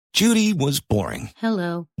Judy was boring.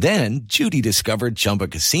 Hello. Then Judy discovered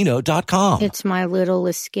ChumbaCasino.com. It's my little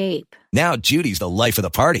escape. Now Judy's the life of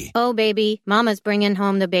the party. Oh, baby, mama's bringing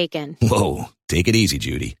home the bacon. Whoa, take it easy,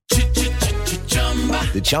 Judy.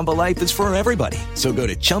 The Chumba life is for everybody. So go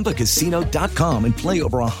to ChumbaCasino.com and play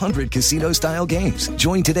over 100 casino-style games.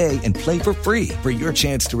 Join today and play for free for your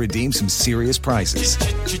chance to redeem some serious prizes.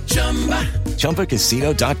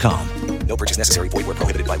 ChumbaCasino.com. No purchase necessary. Void where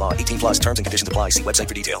prohibited by law. 18+ terms and conditions apply. See website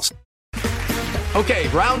for details. Okay,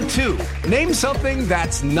 round two. Name something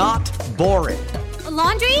that's not boring. A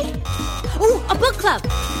laundry? Ooh, a book club.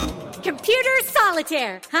 Computer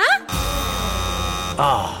solitaire, huh?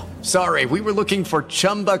 Ah, sorry, we were looking for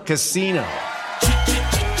Chumba Casino.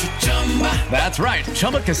 That's right,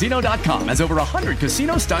 ChumbaCasino.com has over 100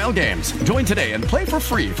 casino-style games. Join today and play for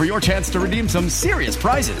free for your chance to redeem some serious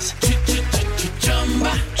prizes.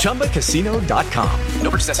 ChumbaCasino.com. No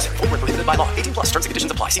purchase necessary. Void where prohibited by law. 18+ terms and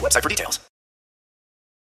conditions apply. See website for details.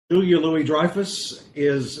 Julia Louis-Dreyfus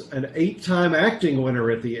is an 8-time acting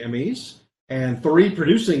winner at the Emmys and 3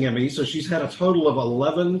 producing Emmys, so she's had a total of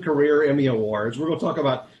 11 career Emmy Awards. We're going to talk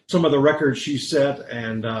about some of the records she set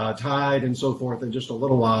and tied and so forth in just a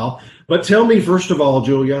little while. But tell me, first of all,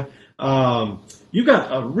 Julia, you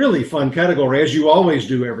got a really fun category, as you always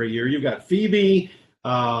do every year. You've got Phoebe,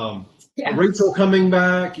 Rachel coming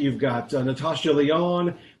back, you've got Natasha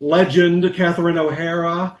Lyonne, legend Catherine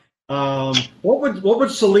O'Hara. What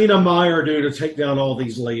would Selena Meyer do to take down all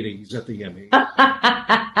these ladies at the Emmy?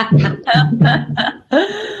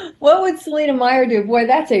 What would Selena Meyer do? Boy,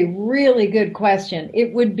 that's a really good question.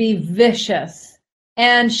 It would be vicious,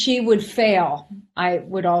 and she would fail, I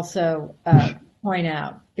would also point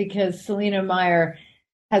out, because Selena Meyer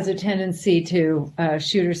has a tendency to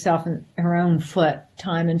shoot herself in her own foot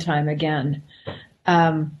time and time again.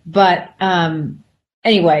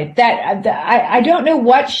 Anyway, I don't know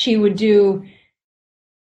what she would do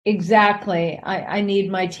exactly. I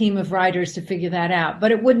need my team of writers to figure that out.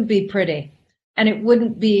 But it wouldn't be pretty, and it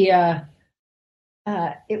wouldn't be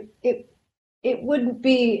it wouldn't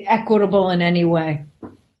be equitable in any way.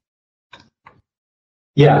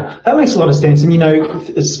 Yeah, that makes a lot of sense. And, you know,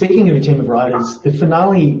 speaking of a team of writers, the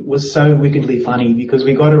finale was so wickedly funny because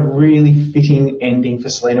we got a really fitting ending for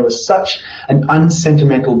Selena. It was such an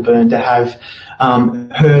unsentimental burn to have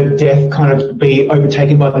her death kind of be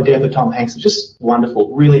overtaken by the death of Tom Hanks. It's just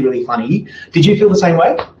wonderful, really, really funny. Did you feel the same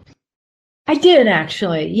way? I did,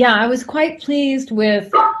 actually. Yeah, I was quite pleased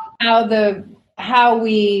with how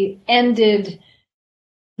we ended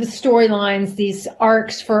the storylines, these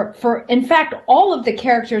arcs for in fact all of the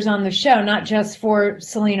characters on the show, not just for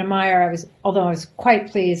Selena Meyer. Although I was quite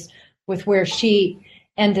pleased with where she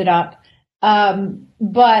ended up,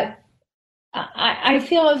 but I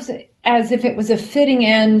feel as if it was a fitting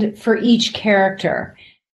end for each character,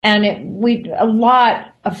 and a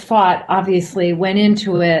lot of thought obviously went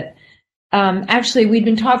into it. Actually, we'd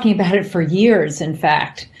been talking about it for years, in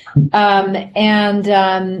fact,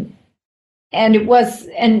 and it was,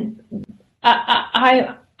 and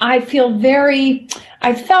I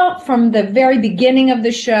felt from the very beginning of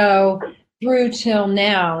the show through till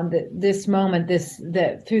now, this moment,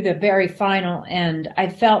 through the very final end, I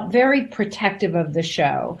felt very protective of the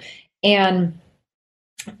show, and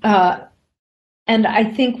I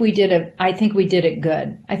think we did it. I think we did it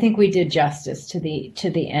good. I think we did justice to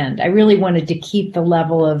the end. I really wanted to keep the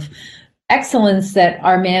level of excellence that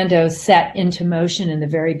Armando set into motion in the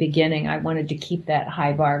very beginning. I wanted to keep that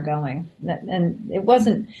high bar going, and it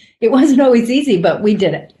wasn't always easy, but we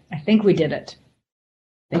did it. I think we did it.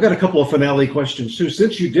 I've got a couple of finale questions too.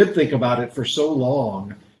 Since you did think about it for so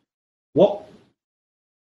long,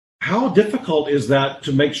 how difficult is that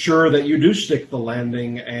to make sure that you do stick the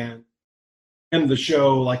landing and end the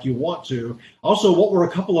show like you want to? Also, what were a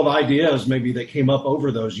couple of ideas maybe that came up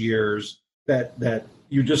over those years that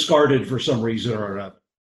you discarded for some reason or another?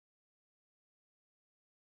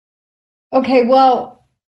 Okay, well,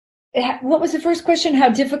 what was the first question? How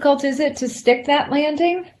difficult is it to stick that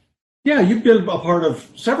landing? Yeah, you've been a part of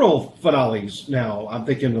several finales now. I'm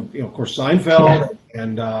thinking of, of course, Seinfeld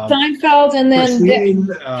and Seinfeld, and then Christine.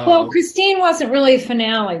 Christine wasn't really a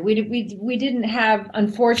finale. We didn't have,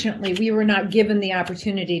 unfortunately, we were not given the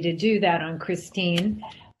opportunity to do that on Christine.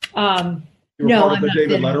 You were part of the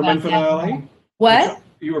David Letterman finale. What?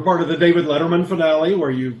 You were part of the David Letterman finale where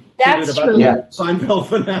you tweeted about the Seinfeld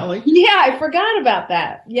finale. Yeah, I forgot about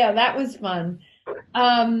that. Yeah, that was fun.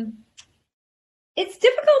 It's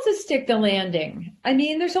difficult to stick the landing. I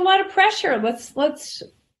mean, there's a lot of pressure. Let's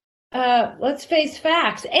face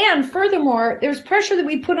facts. And furthermore, there's pressure that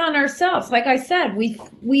we put on ourselves. Like I said,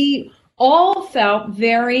 we all felt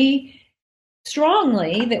very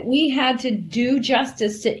strongly that we had to do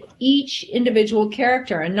justice to each individual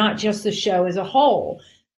character and not just the show as a whole.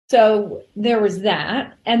 So there was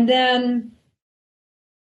that. And then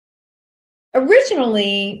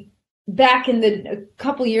originally, back in a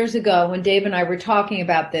couple years ago when Dave and I were talking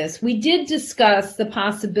about this, we did discuss the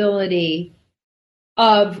possibility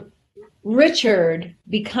of Richard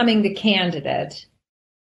becoming the candidate,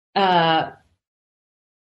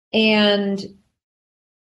 and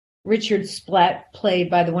Richard Splett, played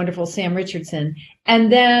by the wonderful Sam Richardson,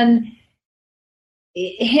 and then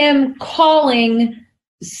him calling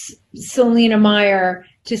Selina Meyer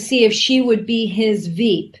to see if she would be his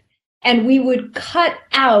Veep. And we would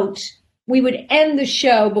we would end the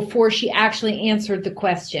show before she actually answered the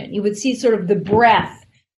question. You would see sort of the breath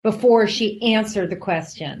before she answered the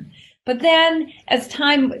question. But then as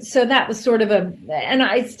time, so that was sort of and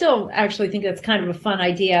I still actually think that's kind of a fun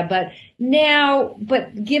idea, but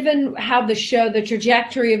given how the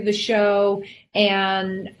trajectory of the show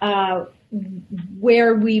and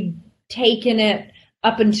where we've taken it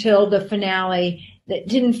up until the finale, that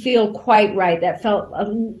didn't feel quite right. That felt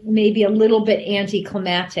maybe a little bit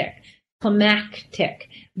climactic.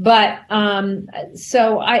 But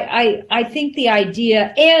so I think the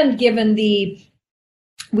idea, and given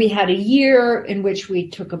we had a year in which we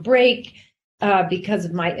took a break because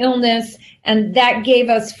of my illness, and that gave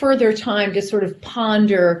us further time to sort of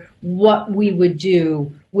ponder what we would do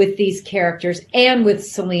with these characters and with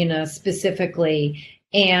Selina specifically,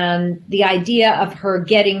 and the idea of her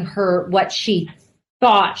getting what she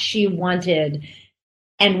thought she wanted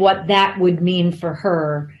and what that would mean for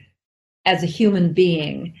her as a human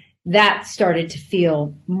being. That started to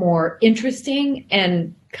feel more interesting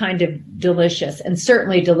and kind of delicious, and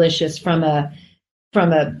certainly delicious from an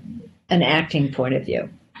acting point of view.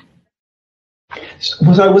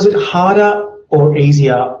 So was it harder or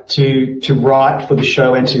easier to write for the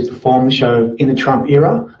show and to perform the show in the Trump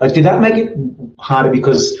era? Like, did that make it harder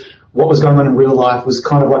because what was going on in real life was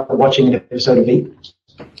kind of like watching an episode of Veep?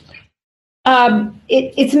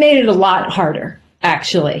 It's made it a lot harder,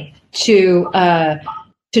 actually, to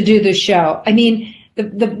do the show. I mean,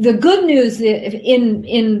 the good news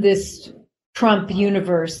in this Trump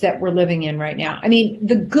universe that we're living in right now, I mean,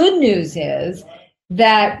 the good news is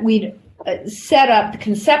that we set up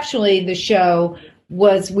conceptually the show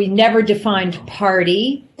was we never defined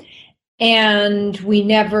party, and we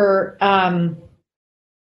never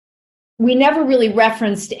really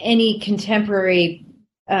referenced any contemporary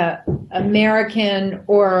American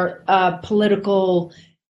or political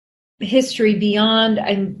history beyond,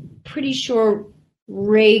 I'm pretty sure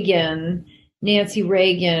Nancy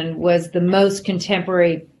Reagan was the most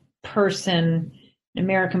contemporary person in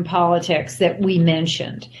American politics that we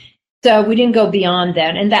mentioned. So we didn't go beyond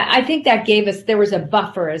that. And that, I think that there was a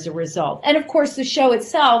buffer as a result. And of course, the show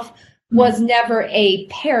itself was never a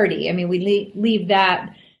parody. I mean, we leave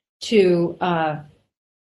that to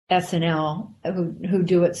SNL, who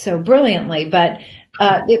do it so brilliantly. But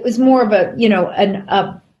it was more of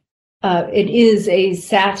it is a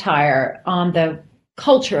satire on the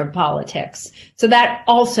culture of politics. So that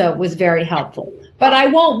also was very helpful. But I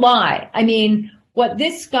won't lie. I mean, what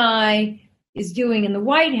this guy is doing in the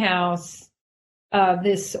White House,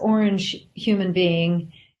 this orange human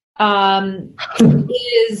being,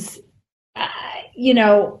 is,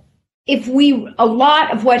 a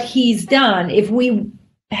lot of what he's done, if we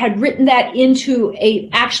had written that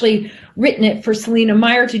actually written it for Selina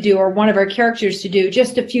Meyer to do, or one of our characters to do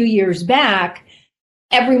just a few years back,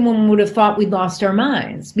 everyone would have thought we'd lost our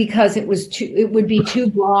minds, because it would be too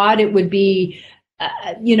broad. It would be,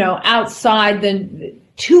 outside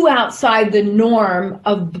the norm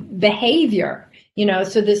of behavior,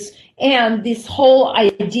 so this whole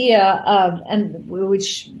idea of, and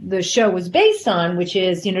which the show was based on, which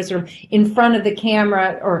is, sort of in front of the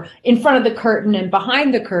camera or in front of the curtain and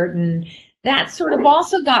behind the curtain, that sort of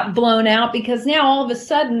also got blown out, because now all of a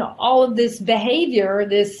sudden, all of this behavior,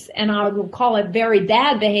 and I will call it very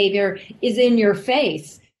bad behavior, is in your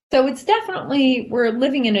face. So it's definitely, we're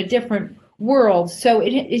living in a different world. So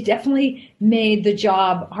it definitely made the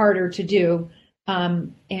job harder to do.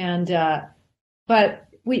 But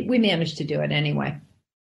we managed to do it anyway.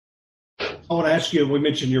 I want to ask you, we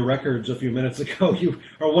mentioned your records a few minutes ago. You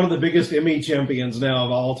are one of the biggest Emmy champions now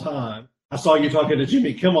of all time. I saw you talking to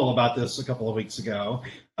Jimmy Kimmel about this a couple of weeks ago.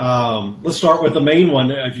 Let's start with the main one.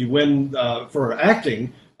 If you win for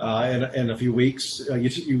acting in a few weeks,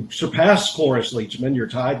 you surpass Cloris Leachman. You're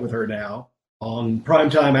tied with her now on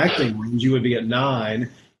primetime acting range. You would be at 9.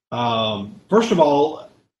 First of all,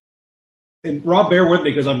 and Rob, bear with me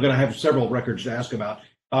because I'm going to have several records to ask about.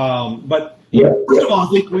 But Yeah. first of all, I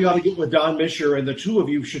think we ought to get with Don Misher, and the two of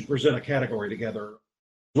you should present a category together.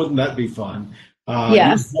 Wouldn't that be fun?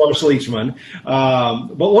 Yes. Forrest Leachman.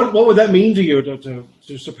 But what would that mean to you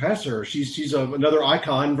to surpass her? She's another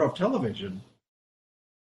icon of television.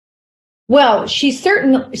 Well, she's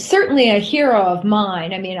certainly a hero of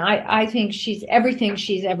mine. I mean, I think everything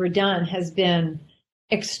she's ever done has been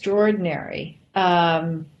extraordinary.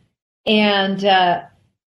 And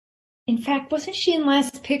in fact, wasn't she in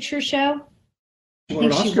Last Picture Show? She won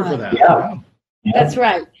an Oscar for that. Yeah. That's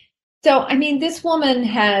right. So, I mean, this woman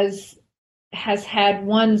has had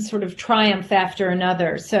one sort of triumph after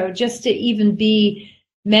another. So just to even be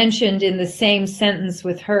mentioned in the same sentence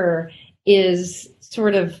with her is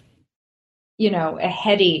sort of, a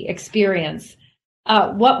heady experience.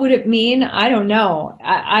 What would it mean? I don't know.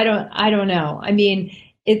 I don't know. I mean,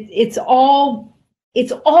 it's all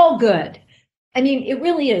good. I mean, it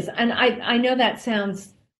really is. And I know that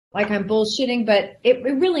sounds like I'm bullshitting, but it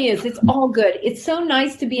really is. It's all good. It's so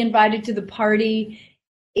nice to be invited to the party.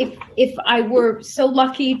 If I were so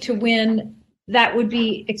lucky to win, that would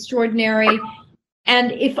be extraordinary.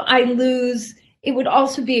 And if I lose, it would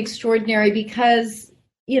also be extraordinary because,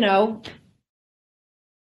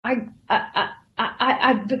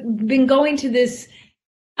 I've been going to this.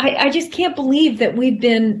 I just can't believe that we've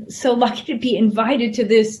been so lucky to be invited to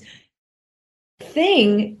this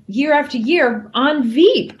thing year after year on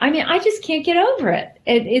Veep. I mean, I just can't get over it.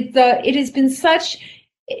 It has been such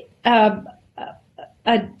a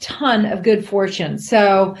ton of good fortune.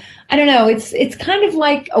 So I don't know. It's kind of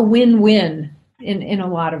like a win-win in a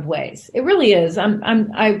lot of ways. It really is. I'm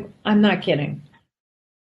not kidding.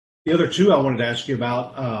 The other two I wanted to ask you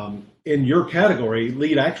about, in your category,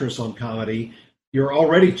 lead actress on comedy, you're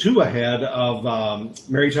already 2 ahead of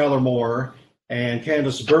Mary Tyler Moore and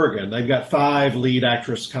Candice Bergen. They've got 5 lead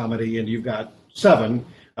actress comedy, and you've got 7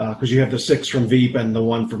 because you have the 6 from Veep and the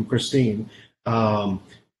 1 from Christine. So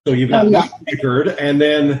you've got that record. And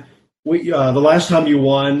then the last time you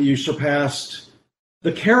won, you surpassed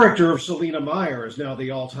the character of Selena Meyer is now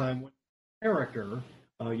the all-time character.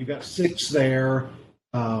 You've got 6 there.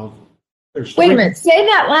 Wait a minute. Say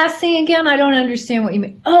that last thing again. I don't understand what you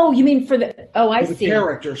mean. Oh, you mean I see. The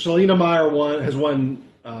character. Selena Meyer has won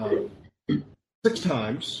 6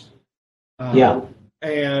 times. Yeah.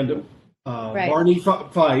 And Right. Barney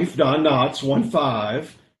Fife, Don Knotts won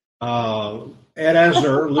 5. Ed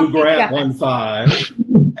Asner, Lou Grant won 5.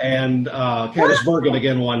 And Candice Bergen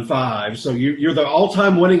again won 5. So you're the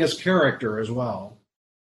all-time winningest character as well.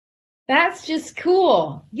 That's just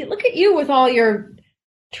cool. Look at you with all your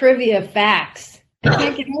trivia facts. I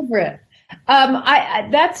can't get over it.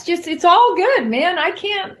 That's just, it's all good, man. I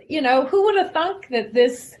can't, who would have thunk that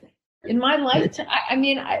this in my lifetime?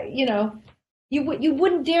 You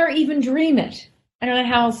wouldn't dare even dream it. I don't know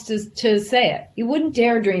how else to say it. You wouldn't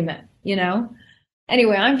dare dream it,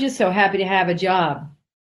 Anyway, I'm just so happy to have a job.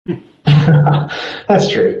 That's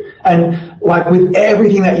true. And like with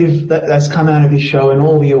everything that's come out of this show and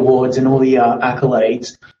all the awards and all the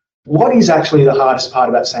accolades, what is actually the hardest part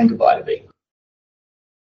about saying goodbye to Veep?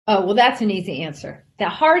 Oh, well, that's an easy answer. The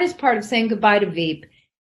hardest part of saying goodbye to Veep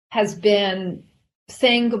has been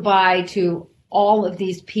saying goodbye to all of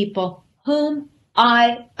these people whom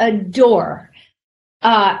I adore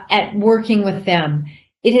at working with them.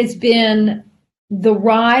 It has been the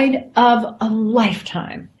ride of a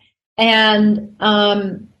lifetime. And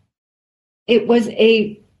it was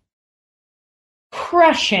a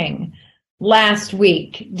crushing last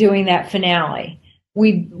week doing that finale.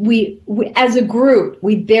 We as a group,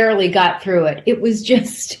 we barely got through it. It was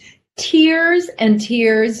just tears and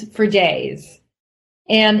tears for days.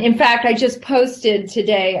 And in fact, I just posted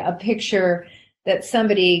today a picture that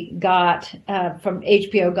somebody got from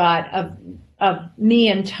HBO of me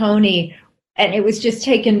and Tony, and it was just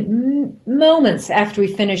taken moments after we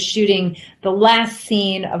finished shooting the last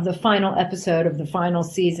scene of the final episode of the final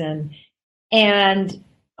season. And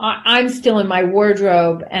I'm still in my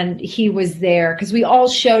wardrobe, and he was there because we all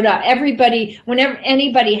showed up. Everybody, whenever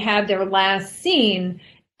anybody had their last scene,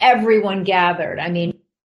 everyone gathered. I mean,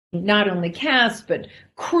 not only cast, but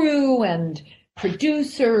crew and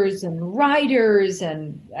producers and writers.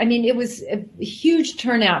 And I mean, it was a huge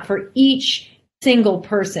turnout for each single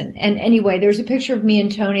person. And anyway, there's a picture of me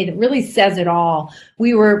and Tony that really says it all.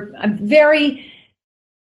 We were very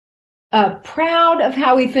proud of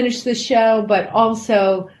how we finished the show, but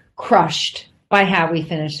also crushed by how we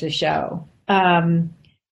finished the show. I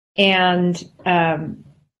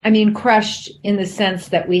mean, crushed in the sense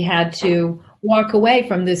that we had to walk away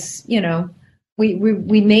from this, we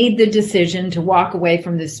we made the decision to walk away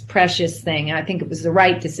from this precious thing. I think it was the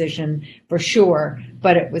right decision for sure,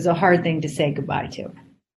 but it was a hard thing to say goodbye to.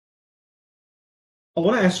 I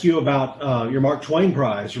want to ask you about your Mark Twain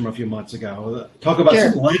Prize from a few months ago. Talk about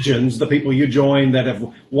Sure. some legends, the people you joined that have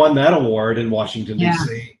won that award in Washington, Yeah.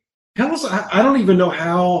 D.C. Tell us, I don't even know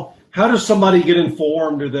how does somebody get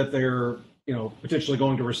informed that they're, potentially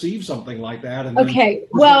going to receive something like that? And then Okay,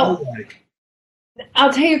 what's well, it like?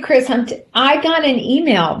 I'll tell you, Chris, I got an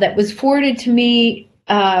email that was forwarded to me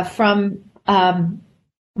from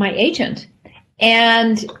my agent,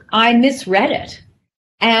 and I misread it.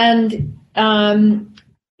 And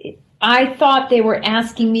I thought they were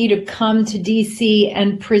asking me to come to DC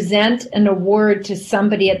and present an award to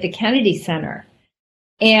somebody at the Kennedy Center.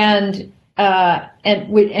 And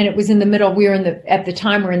it was in the middle. At the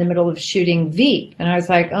time we were in the middle of shooting Veep, and I was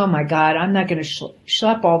like, oh my God, I'm not going to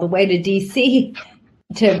schlep all the way to DC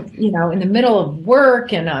to, in the middle of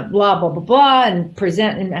work and blah, blah, blah, blah, and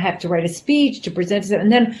present, and I have to write a speech to present to them.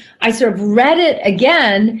 And then I sort of read it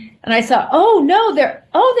again, and I saw, oh no,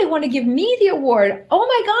 they want to give me the award. Oh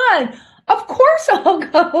my God, of course I'll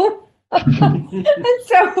go. And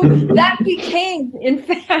so that became, in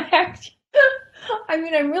fact,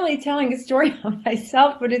 I'm really telling a story on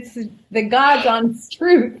myself, but it's the God's honest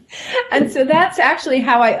truth. And so that's actually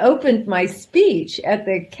how I opened my speech at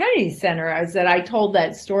the Kennedy Center. I told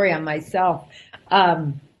that story on myself,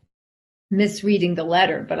 misreading the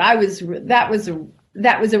letter. But that was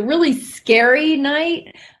a really scary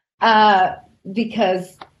night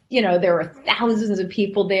because there were thousands of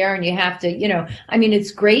people there, and you have to,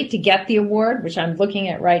 it's great to get the award, which I'm looking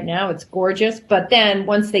at right now. It's gorgeous. But then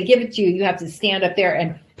once they give it to you, you have to stand up there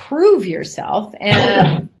and prove yourself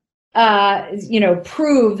and,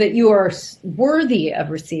 prove that you are worthy of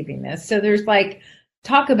receiving this. So there's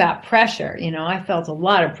talk about pressure. I felt a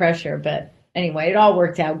lot of pressure, but anyway, it all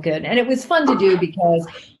worked out good. And it was fun to do because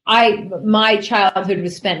my childhood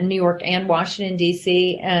was spent in New York and Washington,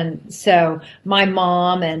 D.C. And so my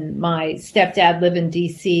mom and my stepdad live in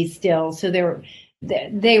D.C. still. So they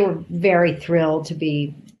were very thrilled to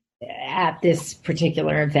be at this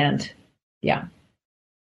particular event. Yeah.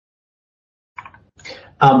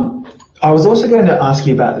 I was also going to ask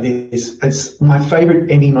you about this. It's my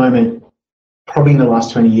favorite Emmy moment, probably in the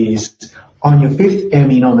last 20 years. On your 5th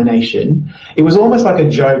Emmy nomination, it was almost like a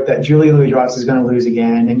joke that Julia Louis-Dreyfus is going to lose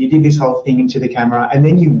again, and you did this whole thing into the camera, and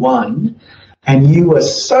then you won, and you were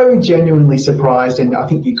so genuinely surprised, and I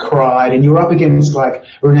think you cried, and you were up against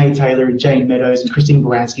Renee Taylor and Jane Meadows and Christine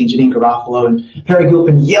Baranski and Janine Garofalo, and Perry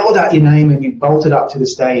Gilpin yelled out your name, and you bolted up to the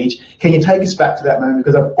stage. Can you take us back to that moment?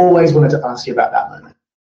 Because I've always wanted to ask you about that moment.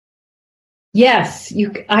 Yes,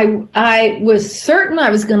 I was certain I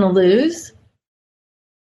was going to lose,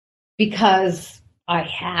 because I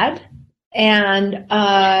had, and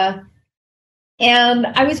I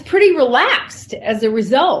was pretty relaxed as a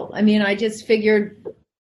result. I just figured,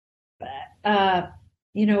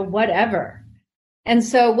 whatever. And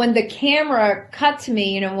so when the camera cut to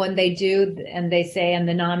me, when they do, and they say, and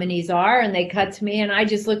the nominees are, and they cut to me, and I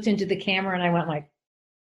just looked into the camera and I went like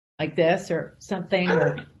this or something,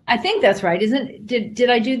 or I think that's right. Did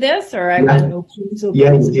I do this? Or I went, oh, please, oh,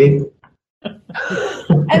 yeah, you did.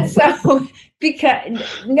 And so,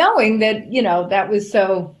 because knowing that, that was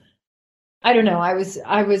so, I don't know, I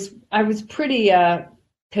was pretty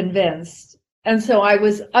convinced. And so I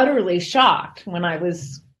was utterly shocked when I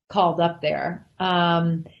was called up there,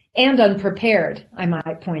 and unprepared, I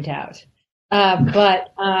might point out.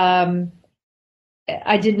 But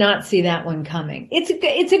I did not see that one coming. It's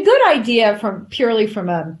a good idea purely from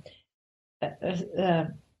a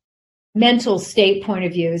mental state point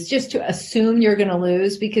of view, is just to assume you're going to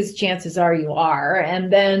lose, because chances are you are.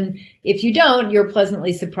 And then if you don't, you're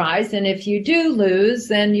pleasantly surprised. And if you do lose,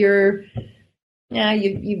 then you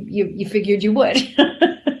figured you would.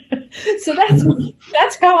 So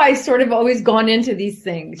that's how I sort of always gone into these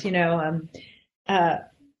things, and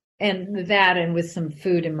with some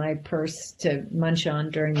food in my purse to munch on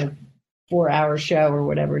during the 4-hour show or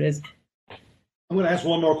whatever it is. I'm going to ask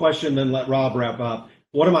one more question, then let Rob wrap up.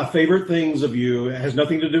 One of my favorite things of you, it has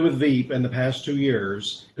nothing to do with Veep in the past 2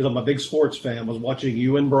 years, because I'm a big sports fan, was watching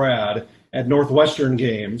you and Brad at Northwestern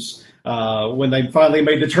games when they finally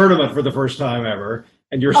made the tournament for the first time ever,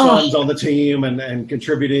 and your son's on the team and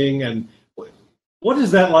contributing. And what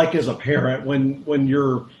is that like as a parent when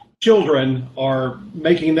your children are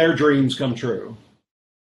making their dreams come true?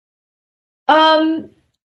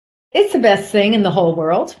 It's the best thing in the whole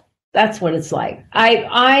world. That's what it's like.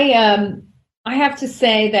 I have to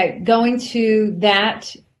say that going to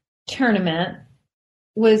that tournament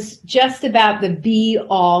was just about the be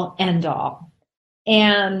all end all.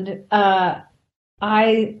 And I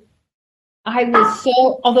was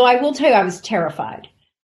so, although I will tell you, I was terrified.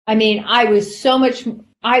 I mean, I was so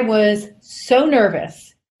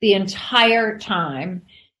nervous the entire time,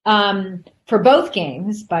 for both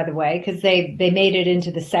games, by the way, because they made it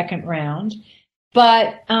into the second round.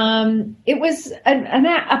 But it was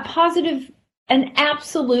a positive, an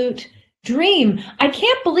absolute dream. I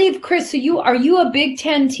can't believe, Chris, are you a Big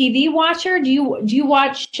Ten TV watcher? Do you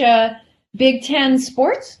watch Big Ten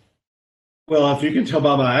sports? Well, if you can tell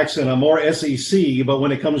by my accent, I'm more SEC, but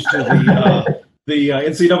when it comes to the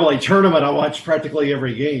NCAA tournament, I watch practically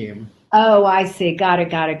every game. Oh, I see. Got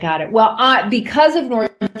it. Well, because of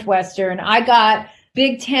Northwestern, I got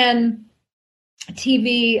Big Ten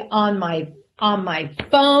TV on my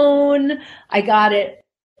phone. I got it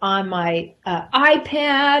on my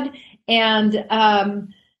iPad, and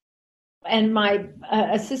my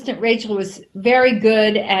assistant Rachel was very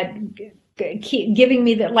good at giving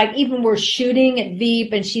me even we're shooting at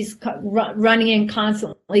Veep, and she's running in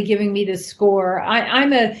constantly giving me the score.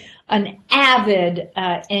 I'm an avid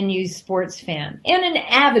NU sports fan and an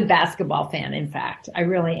avid basketball fan. In fact, I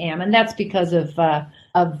really am, and that's because of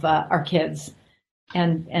our kids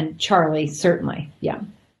and Charlie, certainly, yeah.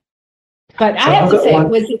 But I have to say, it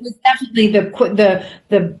was definitely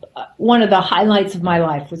the one of the highlights of my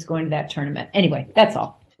life was going to that tournament. Anyway, that's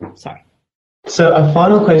all. Sorry. So a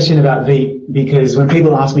final question about Veep, because when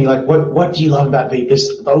people ask me, like, what do you love about Veep? There's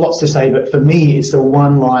lots to say, but for me, it's the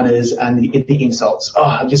one-liners and the insults. Oh,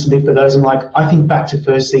 I just live for those. And I think back to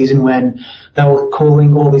first season when they were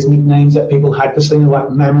calling all these nicknames that people had for Selena,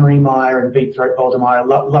 like Memory Meyer and Beat Throat Bouldermeyer.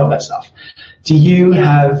 Love that stuff. Do you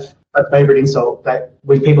have a favorite insult that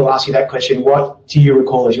when people ask you that question, what do you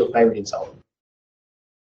recall as your favorite insult?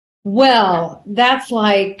 Well, that's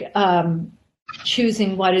like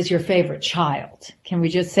choosing what is your favorite child. Can we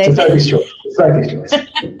just say Sophie's choice.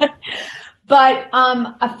 But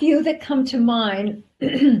a few that come to mind.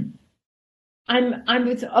 I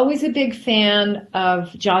was always a big fan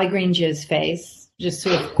of Jolly Green Jizz Face, just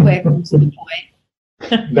sort of quick and to the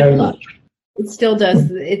point. Very much. It still does.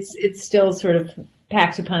 It's still sort of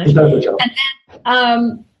packs a punch.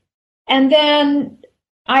 And then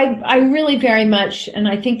I really very much, and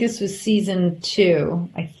I think this was season 2.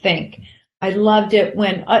 I think I loved it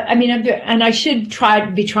when and I should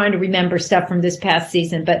be trying to remember stuff from this past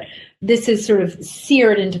season, but this is sort of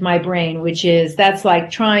seared into my brain, which is that's like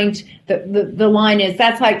trying to, the line is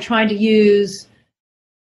that's like trying to use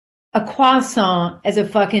a croissant as a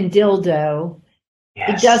fucking dildo.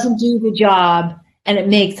 Yes. It doesn't do the job and it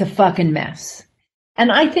makes a fucking mess.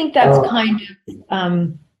 And I think that's kind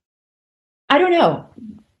of, I don't know,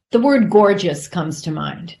 the word gorgeous comes to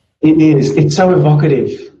mind. It is. It's so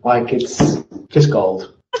evocative. Like, it's just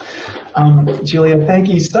gold. Julia, thank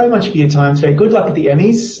you so much for your time today. Good luck at the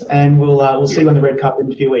Emmys, and we'll see you on the red carpet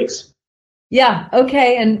in a few weeks. Yeah,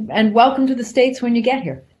 okay, and welcome to the States when you get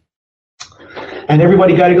here. And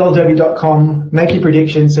everybody go to goldderby.com, make your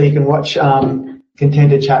predictions so you can watch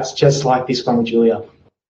contender chats just like this one with Julia.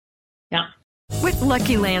 Yeah. With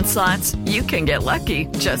Lucky Land Slots, you can get lucky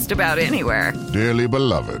just about anywhere. Dearly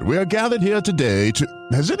beloved, we are gathered here today to...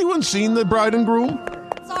 Has anyone seen the bride and groom?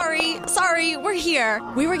 Sorry, we're here.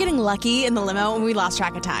 We were getting lucky in the limo and we lost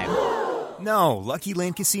track of time. No, Lucky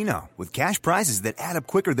Land Casino, with cash prizes that add up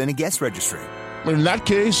quicker than a guest registry. In that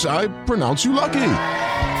case, I pronounce you lucky.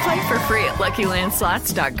 Play for free at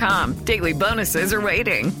LuckyLandSlots.com. Daily bonuses are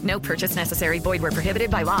waiting. No purchase necessary. Void where prohibited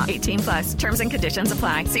by law. 18+. Terms and conditions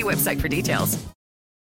apply. See website for details.